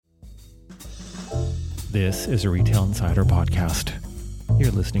This is a Retail Insider podcast.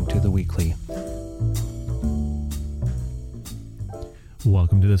 You're listening to The Weekly.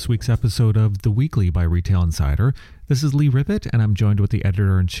 Welcome to this week's episode of The Weekly by Retail Insider. This is Lee Ribbett, and I'm joined with the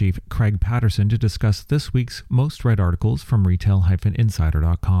editor-in-chief, Craig Patterson, to discuss this week's most read articles from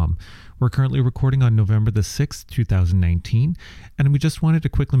retail-insider.com. We're currently recording on November the 6th, 2019, and we just wanted to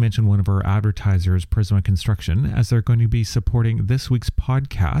quickly mention one of our advertisers, Prisma Construction, as they're going to be supporting this week's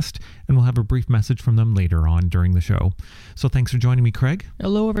podcast, and we'll have a brief message from them later on during the show. So thanks for joining me, Craig.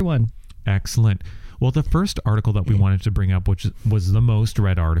 Hello, everyone. Excellent. Well, the first article that we wanted to bring up, which was the most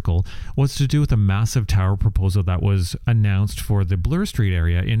read article, was to do with a massive tower proposal that was announced for the Bloor Street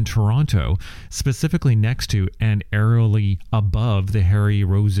area in Toronto, specifically next to and aerially above the Harry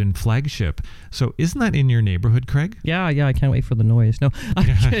Rosen flagship. So isn't that in your neighborhood, Craig? Yeah, I can't wait for the noise. No,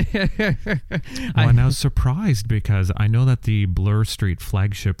 and I was surprised because I know that the Bloor Street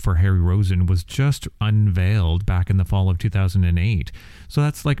flagship for Harry Rosen was just unveiled back in the fall of 2008. So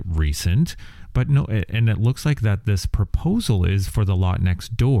that's like recent. But no, and it looks like that this proposal is for the lot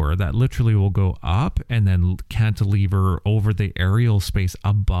next door that literally will go up and then cantilever over the aerial space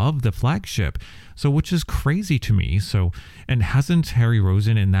above the flagship. So, which is crazy to me. So, and hasn't Harry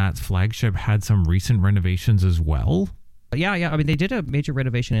Rosen in that flagship had some recent renovations as well? Yeah. I mean, they did a major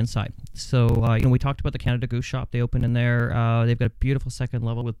renovation inside. So, we talked about the Canada Goose shop. They opened in there. They've got a beautiful second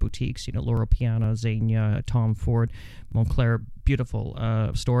level with boutiques, Loro Piana, Zegna, Tom Ford, Montclair. Beautiful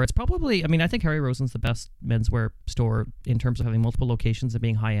store. It's probably, I think Harry Rosen's the best menswear store in terms of having multiple locations and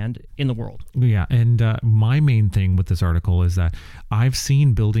being high-end in the world. Yeah, and my main thing with this article is that I've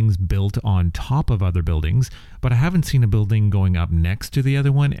seen buildings built on top of other buildings, but I haven't seen a building going up next to the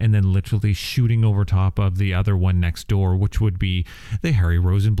other one and then literally shooting over top of the other one next door, which would be the Harry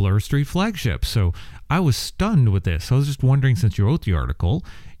Rosen Bloor Street flagship. So I was stunned with this. So I was just wondering, since you wrote the article,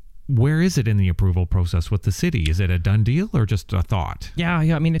 where is it in the approval process with the city? Is it a done deal or just a thought? Yeah.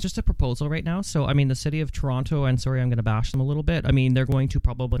 It's just a proposal right now. So, the city of Toronto, and sorry, I'm going to bash them a little bit. They're going to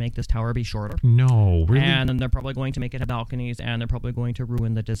probably make this tower be shorter. No, really? And then they're probably going to make it have balconies, and they're probably going to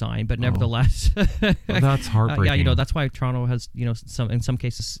ruin the design. But nevertheless, well, that's heartbreaking. That's why Toronto has, in some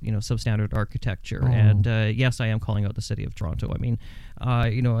cases, substandard architecture. And yes, I am calling out the city of Toronto.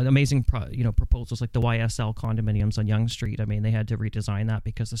 Amazing, proposals like the YSL condominiums on Yonge Street. They had to redesign that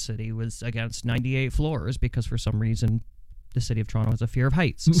because the city was against 98 floors because for some reason the city of Toronto has a fear of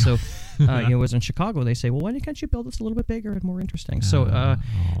heights. So, it was in Chicago. They say, well, why can't you build this a little bit bigger and more interesting? So,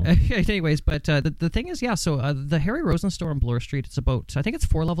 anyways, but the thing is, the Harry Rosen store on Bloor Street, it's about, I think it's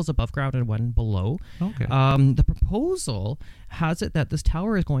 4 levels above ground and 1 below. Okay. The proposal has it that this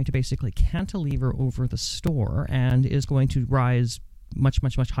tower is going to basically cantilever over the store and is going to rise much,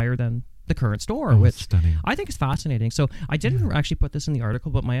 much, much higher than the current store, which stunning. I think is fascinating. So I didn't actually put this in the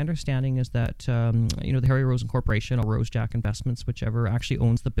article, but my understanding is that the Harry Rosen Corporation or Rosejack Investments, whichever, actually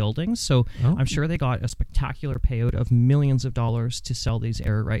owns the buildings. So I'm sure they got a spectacular payout of millions of dollars to sell these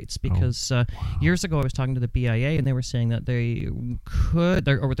air rights because years ago I was talking to the BIA and they were saying that there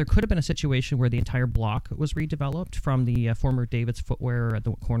could have been a situation where the entire block was redeveloped from the former David's Footwear at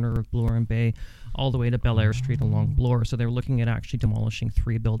the corner of Bloor and Bay all the way to Bel Air Street along Bloor. So they're looking at actually demolishing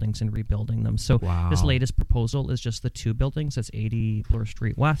 3 buildings and rebuilding them. So this latest proposal is just the 2 buildings. That's 80 Bloor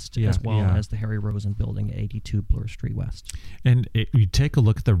Street West as well as the Harry Rosen building at 82 Bloor Street West. And you take a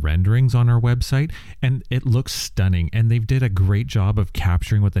look at the renderings on our website and it looks stunning. And they did a great job of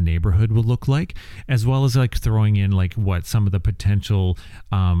capturing what the neighborhood will look like, as well as like throwing in like what some of the potential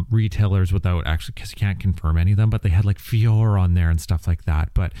retailers, without actually, because you can't confirm any of them, but they had like Fior on there and stuff like that.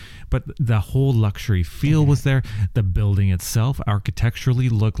 But the whole luxury feel was there. The building itself architecturally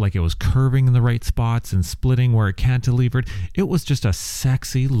looked like it was curving in the right spots and splitting where it cantilevered. It was just a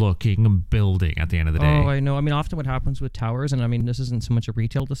sexy looking building at the end of the day. Oh, I know. Often what happens with towers, and this isn't so much a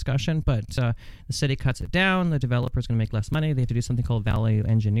retail discussion, but the city cuts it down. The developer's going to make less money. They have to do something called value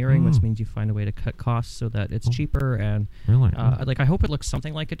engineering, which means you find a way to cut costs so that it's cheaper. And really? I hope it looks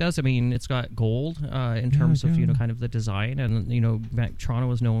something like it does. It's got gold in terms of kind of the design, and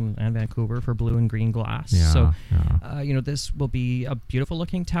Toronto is known, and Vancouver, for blue and green glass. This will be a beautiful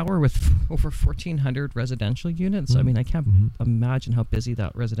looking tower with over 1,400 residential units. I can't imagine how busy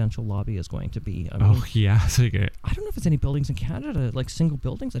that residential lobby is going to be. I don't know if there's any buildings in Canada, like single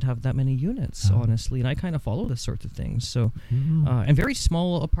buildings, that have that many units, honestly. And I kind of follow this sort of thing. So, and very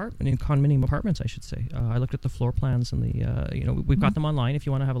small condominium apartments, I should say. I looked at the floor plans and we've got them online. If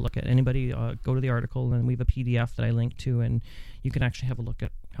you want to have a look at anybody, go to the article, and we have a PDF that I linked to, and you can actually have a look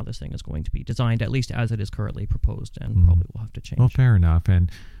at how this thing is going to be designed, at least as it is currently proposed, and probably will have to change. Well, fair enough.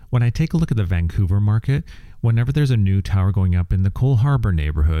 And when I take a look at the Vancouver market, whenever there's a new tower going up in the Cole Harbour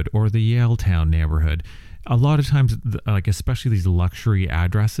neighborhood or the Yaletown neighborhood, a lot of times, like especially these luxury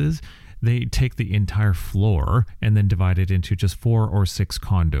addresses, they take the entire floor and then divide it into just 4 or 6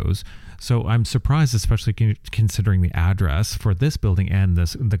 condos. So I'm surprised, especially considering the address for this building and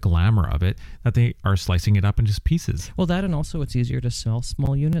the glamour of it, that they are slicing it up into just pieces. Well, that, and also it's easier to sell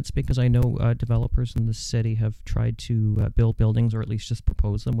small units, because I know developers in the city have tried to build buildings, or at least just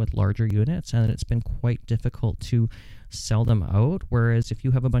propose them with larger units, and it's been quite difficult to sell them out. Whereas if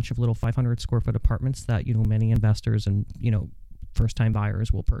you have a bunch of little 500 square foot apartments that, many investors and, first-time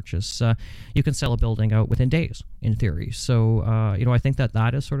buyers will purchase, you can sell a building out within days, in theory. So, I think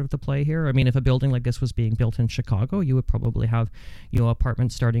that is sort of the play here. I mean, if a building like this was being built in Chicago, you would probably have,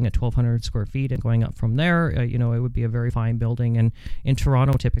 apartments starting at 1,200 square feet and going up from there. It would be a very fine building. And in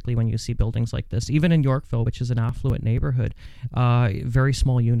Toronto, typically when you see buildings like this, even in Yorkville, which is an affluent neighborhood, very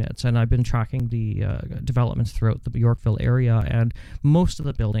small units. And I've been tracking the developments throughout the Yorkville area, and most of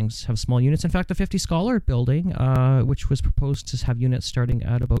the buildings have small units. In fact, the 50 Scholar building, which was proposed to have units starting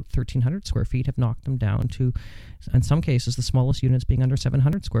at about 1,300 square feet, have knocked them down to, in some cases, the smallest units being under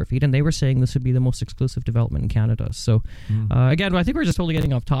 700 square feet. And they were saying this would be the most exclusive development in Canada. So, again, I think we're just totally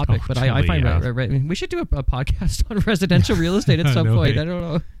getting off topic, but I find we should do a podcast on residential real estate at some point. I don't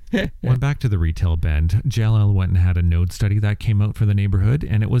know. Went back to the retail bend. JLL went and had a node study that came out for the neighborhood,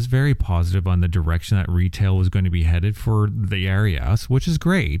 and it was very positive on the direction that retail was going to be headed for the area, which is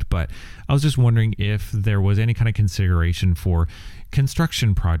great. But I was just wondering if there was any kind of consideration for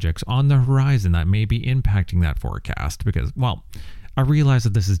construction projects on the horizon that may be impacting that forecast, because, well, I realize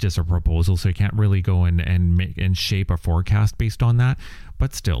that this is just a proposal, so you can't really go in and make and shape a forecast based on that.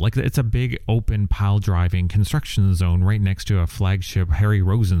 But still, like, it's a big open pile driving construction zone right next to a flagship Harry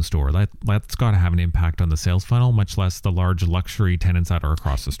Rosen store. That's got to have an impact on the sales funnel, much less the large luxury tenants that are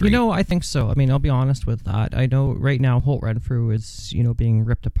across the street. I think so. I mean, I'll be honest with that. I know right now Holt Renfrew is, being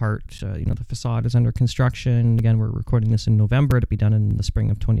ripped apart. The facade is under construction. Again, we're recording this in November to be done in the spring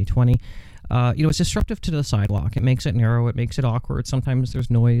of 2020. It's disruptive to the sidewalk. It makes it narrow. It makes it awkward. Sometimes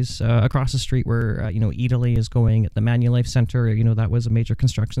there's noise across the street where, Italy is going at the Manulife Center. That was a major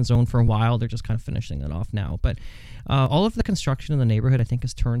construction zone for a while. They're just kind of finishing it off now. But all of the construction in the neighborhood, I think,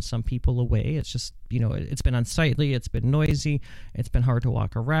 has turned some people away. It's just, it's been unsightly. It's been noisy. It's been hard to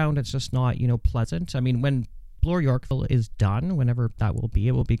walk around. It's just not, pleasant. I mean, when Bloor Yorkville is done, whenever that will be,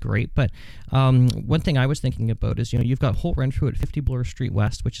 it will be great. But one thing I was thinking about is, you've got Holt Renfrew at 50 Bloor Street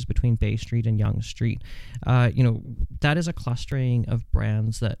West, which is between Bay Street and Yonge Street. That is a clustering of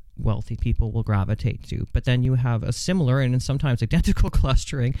brands that wealthy people will gravitate to. But then you have a similar and sometimes identical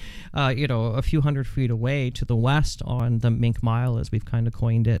clustering, a few hundred feet away to the west on the Mink Mile, as we've kind of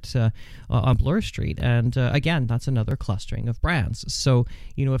coined it, on Bloor Street. And again, that's another clustering of brands. So,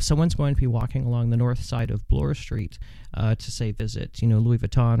 if someone's going to be walking along the north side of Bloor Street to say visit, Louis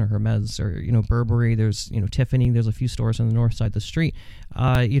Vuitton or Hermes or, Burberry, there's, Tiffany, there's a few stores on the north side of the street,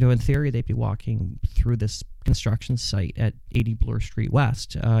 in theory, they'd be walking through this construction site at 80 Bloor Street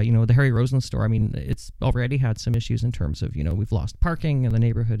West. The Harry Rosen store, I mean, it's already had some issues in terms of, we've lost parking and the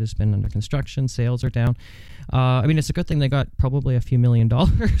neighborhood has been under construction, sales are down. It's a good thing they got probably a few $1 million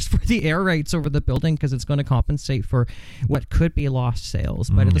for the air rights over the building, because it's going to compensate for what could be lost sales.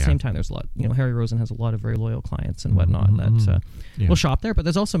 But at the same time, there's a lot, Harry Rosen has a lot of very loyal clients and whatnot that will shop there. But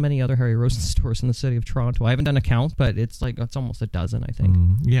there's also many other Harry Rosen stores in the city of Toronto. I haven't done a count, but it's almost a dozen, I think.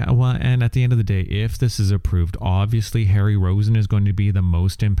 Well, and at the end of the day, if this is approved, obviously Harry Rosen is going to be the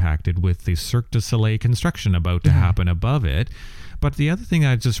most impacted with the Cirque du Soleil construction about to happen above it. But the other thing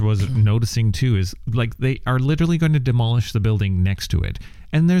I just was noticing too is, like, they are literally going to demolish the building next to it.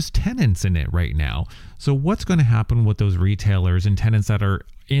 And there's tenants in it right now. So what's going to happen with those retailers and tenants that are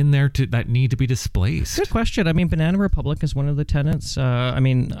in there that need to be displaced? Good question. I mean, Banana Republic is one of the tenants.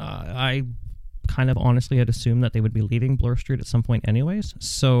 I kind of honestly had assumed that they would be leaving Bloor Street at some point anyways.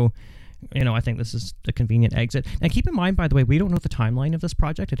 So, I think this is a convenient exit. And keep in mind, by the way, we don't know the timeline of this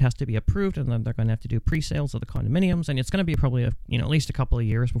project. It has to be approved, and then they're going to have to do pre-sales of the condominiums, and it's going to be probably at least a couple of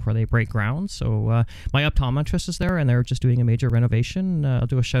years before they break ground. So my optometrist is there, and they're just doing a major renovation. I'll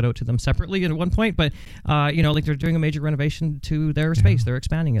do a shout out to them separately at one point, but they're doing a major renovation to their space. They're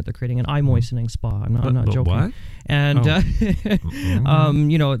expanding it. They're creating an eye moistening spa. I'm not joking. What? And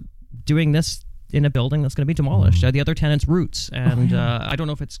doing this in a building that's going to be demolished. The other tenant's Roots, and I don't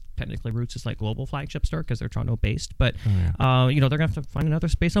know if it's technically Roots is like global flagship store because they're Toronto based, but they're going to have to find another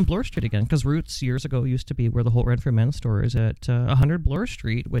space on Bloor Street again, because Roots years ago used to be where the Holt Renfrew men's store is at 100 Bloor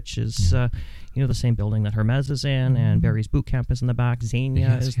Street, which is the same building that Hermes is in, and Barry's Boot Camp is in the back.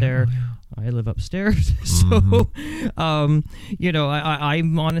 Xenia is there. I live upstairs, so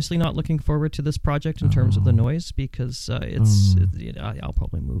I'm honestly not looking forward to this project in terms of the noise, because I'll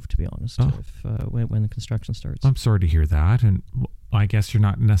probably move, to be honest, if when the construction starts. I'm sorry to hear that, and I guess you're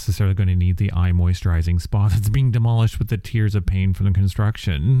not necessarily going to need the eye moisturizing spa that's being demolished with the tears of pain from the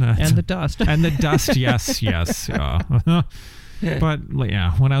construction and the dust. And the dust, yes. But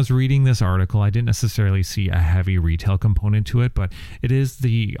yeah, when I was reading this article, I didn't necessarily see a heavy retail component to it, but it is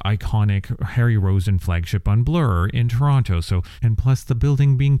the iconic Harry Rosen flagship on Bloor in Toronto. So, and plus the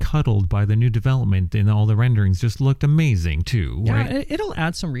building being cuddled by the new development in all the renderings just looked amazing too. Yeah, right? It'll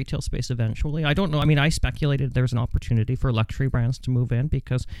add some retail space eventually. I don't know. I mean, I speculated there's an opportunity for luxury brands to move in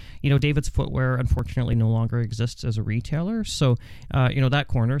because, David's Footwear unfortunately no longer exists as a retailer. So, that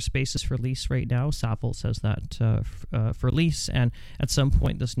corner space is for lease right now. Savile says that for lease. And at some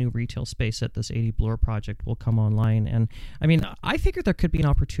point, this new retail space at this 80 Bloor project will come online. And I mean, I figured there could be an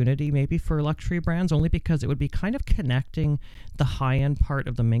opportunity maybe for luxury brands, only because it would be kind of connecting the high-end part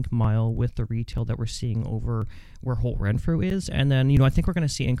of the Mink Mile with the retail that we're seeing over where Holt Renfrew is. And then, I think we're going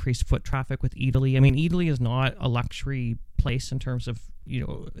to see increased foot traffic with Italy. I mean, Italy is not a luxury place in terms of,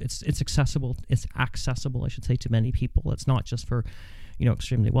 it's accessible. It's accessible, I should say, to many people. It's not just for,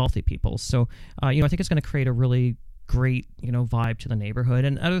 extremely wealthy people. So, I think it's going to create a really great vibe to the neighborhood,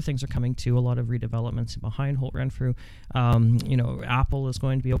 and other things are coming too. A lot of redevelopments behind Holt Renfrew. Apple is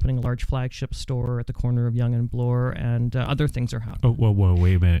going to be opening a large flagship store at the corner of Yonge and Bloor, and other things are happening. Oh, whoa,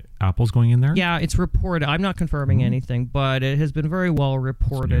 wait a minute! Apple's going in there? Yeah, it's reported. I'm not confirming anything, but it has been very well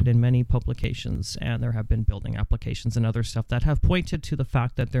reported in many publications, and there have been building applications and other stuff that have pointed to the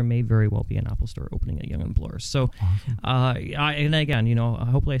fact that there may very well be an Apple store opening at Yonge and Bloor. So, and again,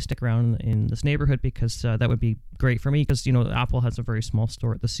 hopefully I stick around in this neighborhood, because that would be great for me, because Apple has a very small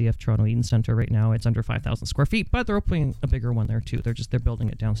store at the CF Toronto Eaton Centre right now. It's under 5,000 square feet, but they're opening a bigger one there too. They're building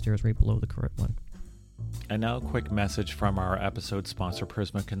it downstairs right below the current one. And now a quick message from our episode sponsor,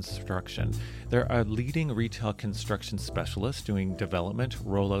 Prisma Construction. They're a leading retail construction specialist doing development,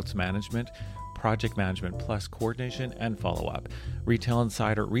 rollouts management, project management plus coordination and follow-up. Retail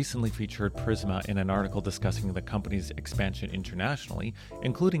Insider recently featured Prisma in an article discussing the company's expansion internationally,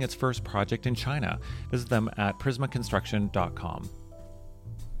 including its first project in China. Visit them at prismaconstruction.com.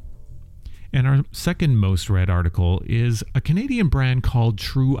 And our second most read article is a Canadian brand called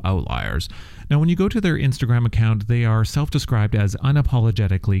True Outliers. Now, when you go to their Instagram account, they are self-described as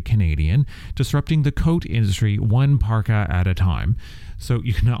unapologetically Canadian, disrupting the coat industry one parka at a time. So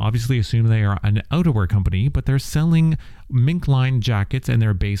you can obviously assume they are an outerwear company, but they're selling mink line jackets and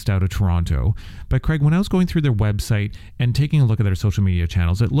they're based out of Toronto. But Craig, when I was going through their website and taking a look at their social media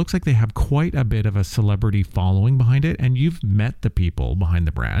channels, it looks like they have quite a bit of a celebrity following behind it, and you've met the people behind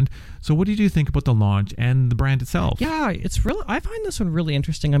the brand. So what did you think about the launch and the brand itself? Yeah, it's really, I find this one really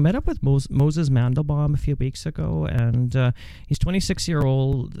interesting. I met up with Moses Mandelbaum a few weeks ago, and he's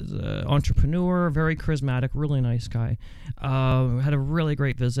 26-year-old entrepreneur, very charismatic, really nice guy. Had a really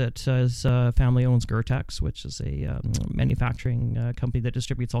great visit. His family owns Gertex, which is a manufacturing company that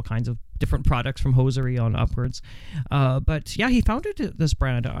distributes all kinds of different products from hosiery on upwards. But yeah, he founded this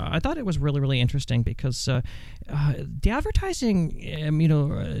brand. I thought it was really, really interesting because the advertising,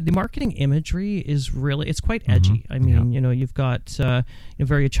 the marketing imagery is really, it's quite edgy. I mean, you've got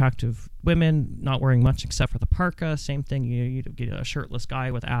very attractive women not wearing much except for the parka. Same thing, you get a shirtless guy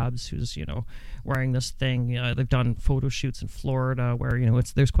with abs who's wearing this thing. They've done photo shoots in Florida where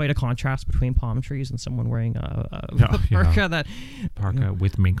there's quite a contrast between palm trees and someone wearing a parka parka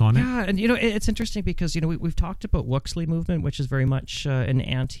with mink on it. Yeah, and it's interesting because we've talked about Wuxley movement, which is very much an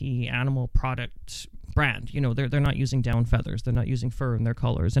anti-animal product brand. They're not using down feathers, they're not using fur in their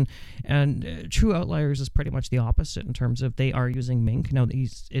colors, and True Outliers is pretty much the opposite in terms of they are using mink. Now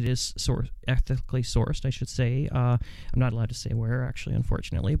it is ethically sourced, I should say. I'm not allowed to say where, actually,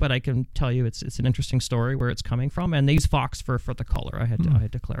 unfortunately, but I can tell you it's an interesting story where it's coming from, and they use fox fur for the color. I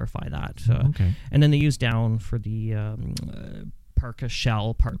had to clarify that. Okay. And then they use down for the parka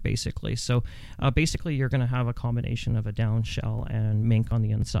shell part, basically. So basically you're going to have a combination of a down shell and mink on the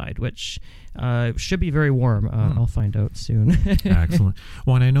inside, which should be very warm. I'll find out soon. Excellent.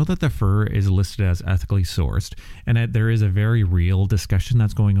 Well, and I know that the fur is listed as ethically sourced, and there is a very real discussion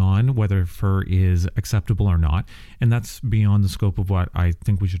that's going on whether fur is acceptable or not, and that's beyond the scope of what I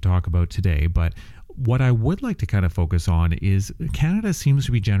think we should talk about today. But What I would like to kind of focus on is Canada seems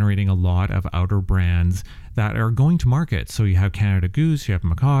to be generating a lot of outer brands that are going to market. So you have Canada Goose, you have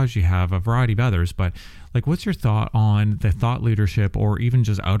Macaj, you have a variety of others. But like, what's your thought on the thought leadership or even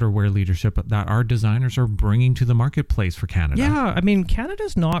just outerwear leadership that our designers are bringing to the marketplace for Canada? Yeah, I mean,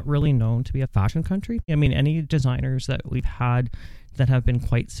 Canada's not really known to be a fashion country. I mean, any designers that we've had that have been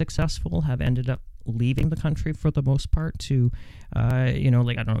quite successful have ended up leaving the country for the most part to,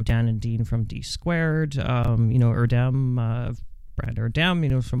 like, I don't know, Dan and Dean from D Squared, Erdem, Brad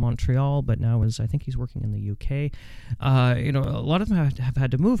Erdem, from Montreal, but now I think he's working in the UK. A lot of them have had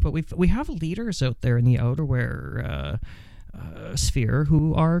to move, but we have leaders out there in the outerwear sphere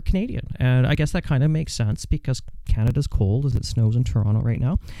who are Canadian, and I guess that kind of makes sense because Canada's cold as it snows in Toronto right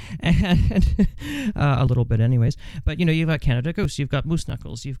now, and a little bit anyways. But you've got Canada Goose, you've got Moose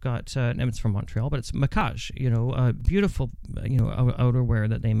Knuckles, you've got and it's from Montreal, but it's Macaj, beautiful outerwear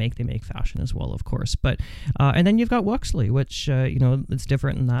that they make fashion as well, of course. But and then you've got Wuxley, which it's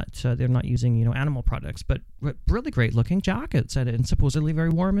different in that they're not using animal products, but really great looking jackets and supposedly very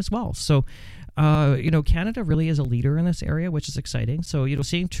warm as well. So Canada really is a leader in this area, which is exciting. So,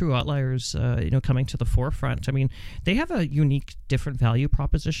 seeing True Outliers, coming to the forefront, I mean, they have a unique, different value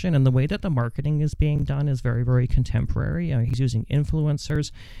proposition, and the way that the marketing is being done is very, very contemporary. He's using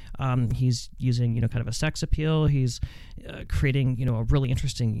influencers. He's using, kind of a sex appeal. He's creating, a really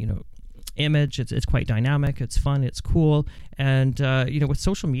interesting, image. It's quite dynamic, it's fun, it's cool, and with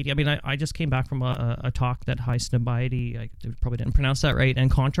social media, I mean, I just came back from a talk that High Snobiety, I probably didn't pronounce that right, and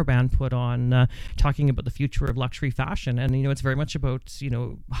Contraband put on, talking about the future of luxury fashion, and it's very much about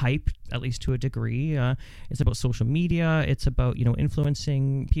hype, at least to a degree. It's about social media, it's about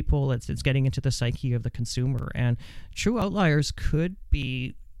influencing people, it's getting into the psyche of the consumer, and True Outliers could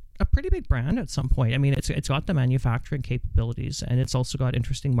be a pretty big brand at some point. I mean, it's got the manufacturing capabilities, and it's also got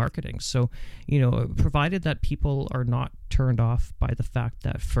interesting marketing. So, provided that people are not turned off by the fact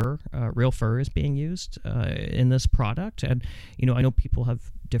that real fur is being used in this product, and I know people have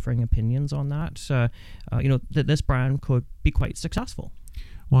differing opinions on that. That this brand could be quite successful.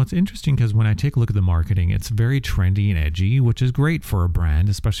 Well, it's interesting because when I take a look at the marketing, it's very trendy and edgy, which is great for a brand,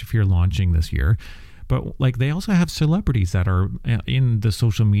 especially if you're launching this year. But like, they also have celebrities that are in the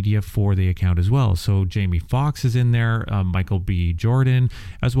social media for the account as well. So Jamie Foxx is in there, Michael B. Jordan,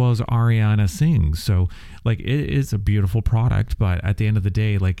 as well as Ariana Singh. So like, it is a beautiful product, but at the end of the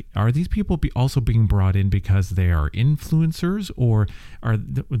day, like, are these people also being brought in because they are influencers, or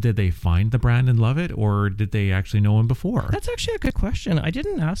did they find the brand and love it, or did they actually know him before? That's actually a good question. I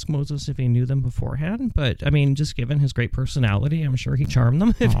didn't ask Moses if he knew them beforehand, but I mean, just given his great personality, I'm sure he charmed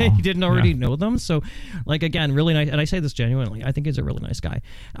them if he didn't already know them. So, like, again, really nice, and I say this genuinely, I think he's a really nice guy,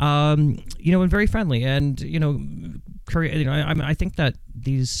 and very friendly, and I think that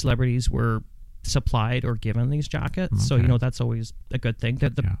these celebrities were supplied or given these jackets, okay. So that's always a good thing.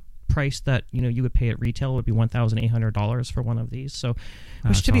 That the price that you would pay at retail would be $1,800 for one of these. So,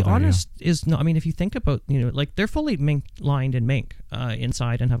 which to be honest is not. I mean, if you think about like, they're fully mink lined in mink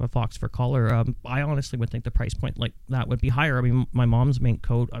inside and have a fox fur collar. I honestly would think the price point like that would be higher. I mean, my mom's mink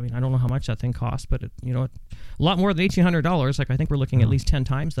coat, I mean, I don't know how much that thing costs, but it, a lot more than $1,800. Like, I think we're looking at least 10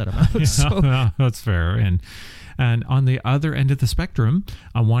 times that amount. Yeah, so. That's fair. And on the other end of the spectrum,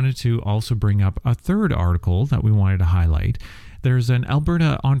 I wanted to also bring up a third article that we wanted to highlight. There's an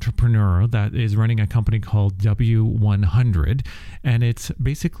Alberta entrepreneur that is running a company called W100, and it's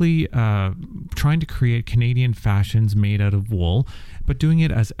basically trying to create Canadian fashions made out of wool, but doing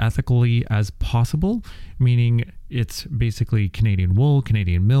it as ethically as possible, meaning it's basically Canadian wool,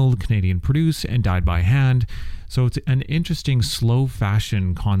 Canadian milled, Canadian produced, and dyed by hand. So it's an interesting slow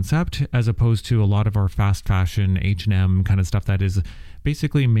fashion concept, as opposed to a lot of our fast fashion H&M kind of stuff that is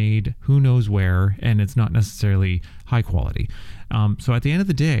basically made who knows where, and it's not necessarily high quality. So at the end of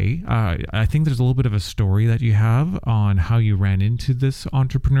the day, I think there's a little bit of a story that you have on how you ran into this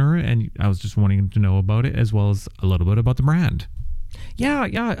entrepreneur, and I was just wanting to know about it, as well as a little bit about the brand. Yeah.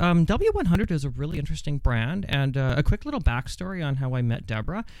 W100 is a really interesting brand, and a quick little backstory on how I met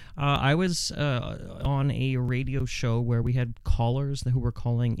Deborah. I was on a radio show where we had callers who were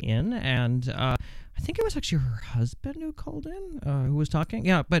calling in, and I think it was actually her husband who called in, who was talking.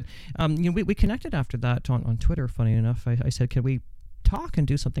 Yeah, but we connected after that on Twitter. Funny enough, I said, "Can we talk and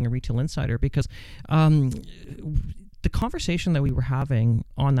do something at Retail Insider?" Because the conversation that we were having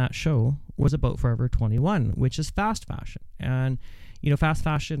on that show was about Forever 21, which is fast fashion. And, fast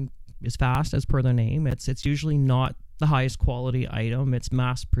fashion is fast, as per their name. It's usually not the highest quality item. It's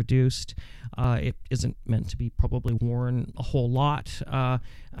mass produced. It isn't meant to be probably worn a whole lot.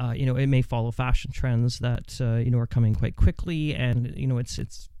 It may follow fashion trends that, are coming quite quickly. And,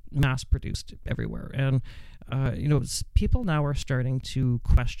 it's mass produced everywhere. And people now are starting to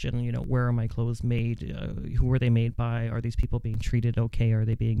question, where are my clothes made? Who are they made by? Are these people being treated okay? Are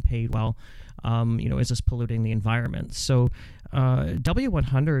they being paid well? Is this polluting the environment? So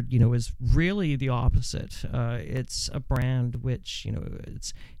W100, is really the opposite. It's a brand which,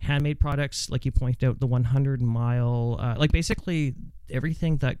 it's handmade products, like you pointed out, the 100 mile, basically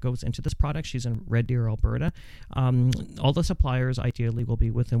everything that goes into this product. She's in Red Deer, Alberta. All the suppliers ideally will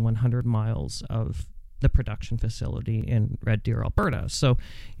be within 100 miles of the production facility in Red Deer, Alberta. So,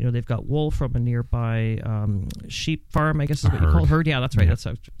 they've got wool from a nearby sheep farm, I guess is what you call it. Herd. Yeah, that's right. Yeah.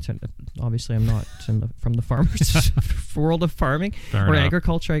 That's obviously I'm not from the farmers world of farming. Fair or enough.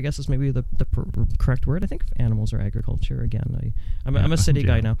 Agriculture, I guess is maybe the correct word. I think animals are agriculture again. I'm a city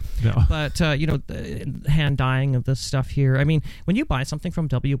guy now. Yeah. But, the hand dyeing of this stuff here. I mean, when you buy something from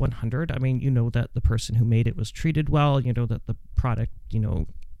W100, I mean, that the person who made it was treated well, that the product,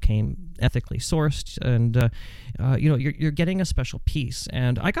 came ethically sourced, and you're getting a special piece.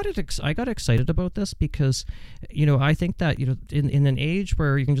 And I got excited about this because I think that in an age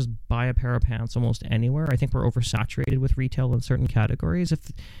where you can just buy a pair of pants almost anywhere, I think we're oversaturated with retail in certain categories.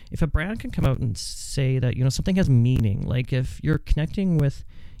 If a brand can come out and say that something has meaning, like if you're connecting with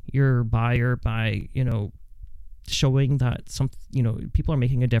your buyer by showing that people are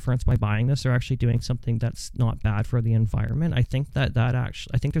making a difference by buying this, they're actually doing something that's not bad for the environment. I think I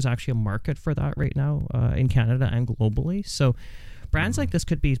think there's actually a market for that right now in Canada and globally. So brands like this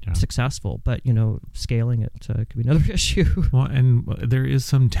could be successful, but scaling it could be another issue. Well, and there is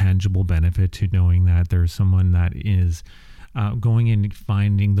some tangible benefit to knowing that there's someone that is going in,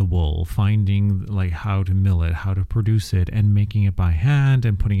 finding the wool, finding like how to mill it, how to produce it, and making it by hand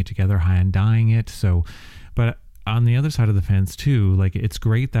and putting it together, hand dyeing it. So, but on the other side of the fence too, like it's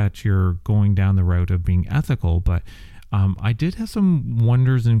great that you're going down the route of being ethical, but I did have some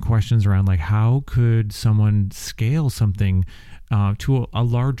wonders and questions around like how could someone scale something to a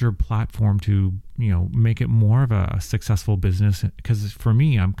larger platform to make it more of a successful business? Because for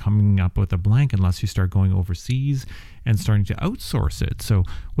me, I'm coming up with a blank unless you start going overseas and starting to outsource it. So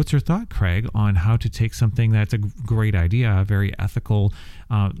what's your thought, Craig, on how to take something that's a great idea, very ethical,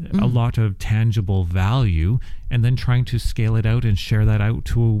 a lot of tangible value, and then trying to scale it out and share that out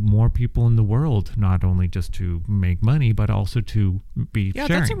to more people in the world, not only just to make money, but also to be sharing?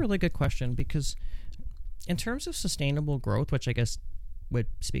 That's a really good question, because in terms of sustainable growth, which I guess would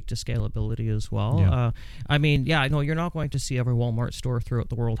speak to scalability as well. You're not going to see every Walmart store throughout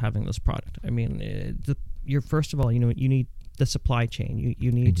the world having this product. I mean, first of all, you need the supply chain.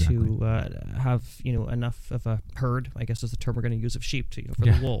 You need to have enough of a herd, I guess is the term we're going to use, of sheep for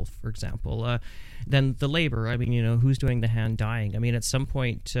the wool, for example. Then the labor. I mean, who's doing the hand dyeing? I mean, at some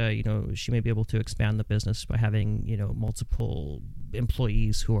point, she may be able to expand the business by having multiple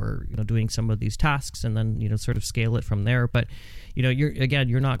employees who are doing some of these tasks, and then sort of scale it from there. But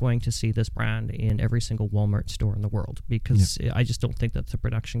you're not going to see this brand in every single Walmart store in the world, because I just don't think that the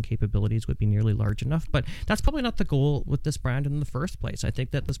production capabilities would be nearly large enough. But that's probably not the goal with this brand in the first place. I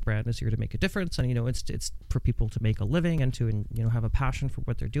think that this brand is here to make a difference, and it's for people to make a living and to have a passion for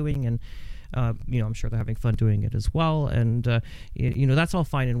what they're doing, and I'm sure they're having fun doing it as well. And that's all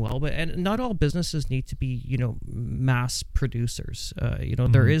fine and well, but not all businesses need to be mass producers.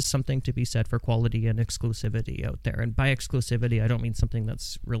 There is something to be said for quality and exclusivity out there. And by exclusivity, I don't mean something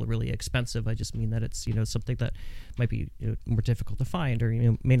that's really, really expensive. I just mean that it's something that might be more difficult to find,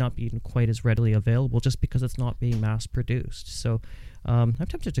 or may not be quite as readily available just because it's not being mass produced. So I'm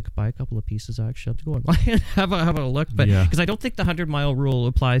tempted to buy a couple of pieces. Actually, I have to go online and have a look, but because I don't think the 100-mile rule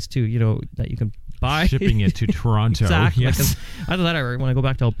applies to that you can buy shipping it to Toronto. Exactly. Yes. Either that, or when I go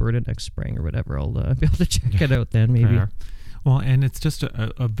back to Alberta next spring or whatever, I'll be able to check it out then. Maybe. Fair. Well, and it's just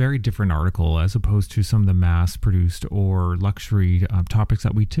a very different article as opposed to some of the mass-produced or luxury topics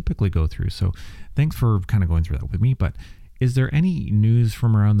that we typically go through. So thanks for kind of going through that with me. But is there any news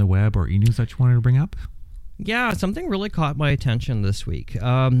from around the web or e-news that you wanted to bring up? Yeah, something really caught my attention this week.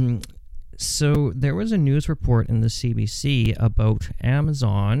 So there was a news report in the CBC about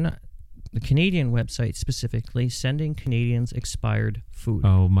Amazon, the Canadian website specifically, sending Canadians expired food.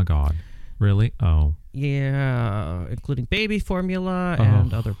 Oh, my God. Really? Oh. Yeah, including baby formula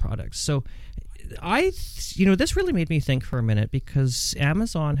and other products. So this really made me think for a minute, because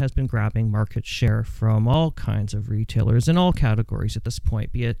Amazon has been grabbing market share from all kinds of retailers in all categories at this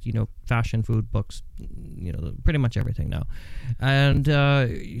point, be it, fashion, food, books, pretty much everything now. And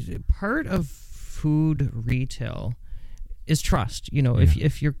part of food retail is trust.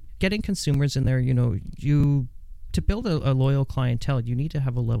 If you're getting consumers in there, you to build a loyal clientele, you need to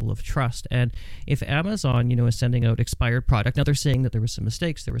have a level of trust. And if Amazon, is sending out expired product, now they're saying that there were some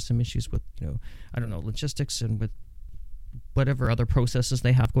mistakes, there were some issues with, I don't know, logistics and with whatever other processes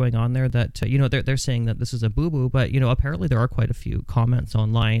they have going on there that, they're saying that this is a boo-boo, but, apparently there are quite a few comments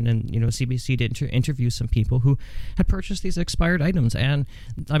online, and, CBC did interview some people who had purchased these expired items. And,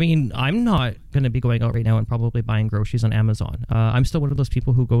 I mean, I'm not going to be going out right now and probably buying groceries on Amazon. I'm still one of those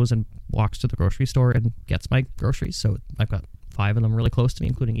people who goes and walks to the grocery store and gets my groceries, so I've got 5 of them really close to me,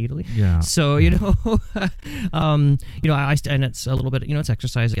 including Italy. Yeah. So, and it's a little bit, it's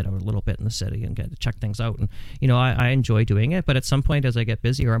exercise. I get out a little bit in the city and get to check things out. And, I enjoy doing it. But at some point, as I get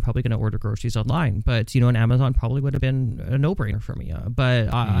busier, I'm probably going to order groceries online. But, and Amazon probably would have been a no-brainer for me.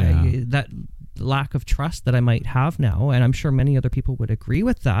 That lack of trust that I might have now, and I'm sure many other people would agree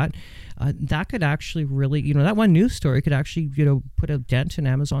with that, that could actually really, that one news story could actually, put a dent in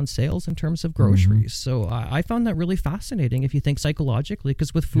Amazon sales in terms of groceries. So I found that really fascinating if you think psychologically,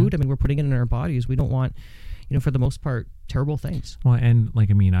 because with food, I mean, we're putting it in our bodies. We don't want, for the most part, terrible things. Well, and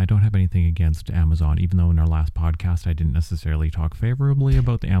I don't have anything against Amazon, even though in our last podcast, I didn't necessarily talk favorably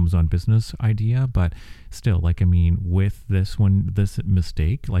about the Amazon business idea, but still, with this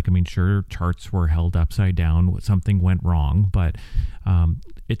mistake, sure, charts were held upside down, something went wrong, but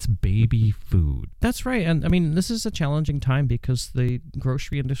it's baby food. That's right. And this is a challenging time because the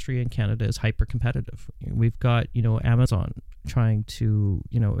grocery industry in Canada is hyper competitive. We've got, Amazon trying to,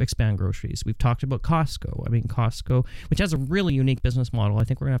 expand groceries. We've talked about Costco. Costco, which has a really unique business model. I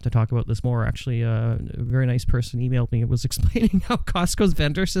think we're going to have to talk about this more. Actually, a very nice person emailed me. It was explaining how Costco's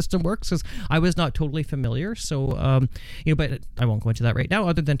vendor system works, because I was not totally familiar. So, but I won't go into that right now,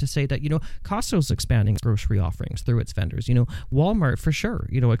 other than to say that, Costco's expanding grocery offerings through its vendors. Walmart, for sure,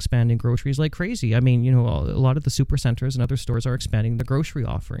 expanding groceries like crazy. A lot of the super centers and other stores are expanding the grocery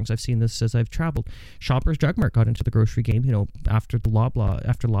offerings. I've seen this as I've traveled. Shoppers Drug Mart got into the grocery game, after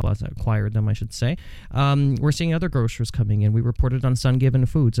Loblaws acquired them, I should say. We're seeing other grocers coming in. We reported on Sun Given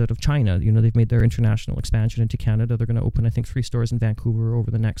Foods out of China. They've made their international expansion into Canada. They're going to open, I think, 3 stores in Vancouver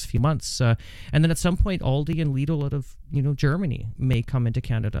over the next few months. And then at some point, Aldi and Lidl out of, Germany may come into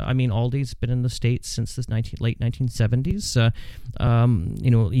Canada. Aldi's been in the States since the late 1970s.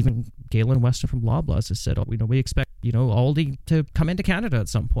 Even Galen Weston from Loblaws has said, we expect, Aldi to come into Canada at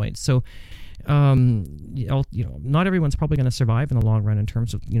some point. So, not everyone's probably going to survive in the long run in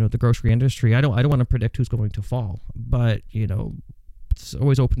terms of, the grocery industry. I don't want to predict who's going to fall, but, it's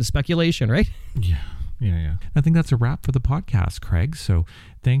always open to speculation, right? Yeah. I think that's a wrap for the podcast, Craig. So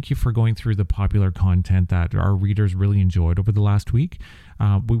thank you for going through the popular content that our readers really enjoyed over the last week.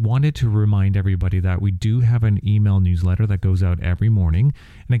 We wanted to remind everybody that we do have an email newsletter that goes out every morning,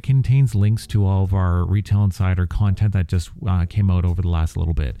 and it contains links to all of our Retail Insider content that just came out over the last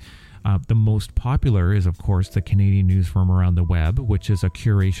little bit. The most popular is, of course, the Canadian news from around the web, which is a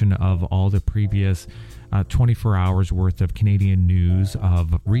curation of all the previous 24 hours worth of Canadian news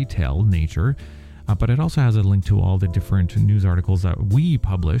of retail nature. But it also has a link to all the different news articles that we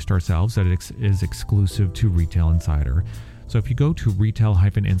published ourselves that is exclusive to Retail Insider. So if you go to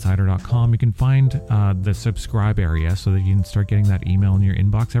retail-insider.com, you can find the subscribe area so that you can start getting that email in your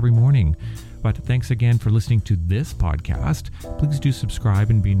inbox every morning. But thanks again for listening to this podcast. Please do subscribe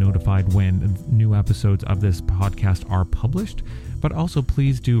and be notified when new episodes of this podcast are published. But also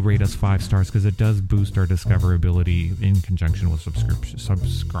please do rate us 5 stars, because it does boost our discoverability in conjunction with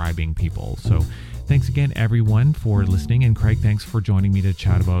subscribing people. So thanks again, everyone, for listening. And Craig, thanks for joining me to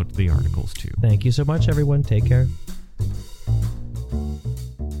chat about the articles too. Thank you so much, everyone. Take care.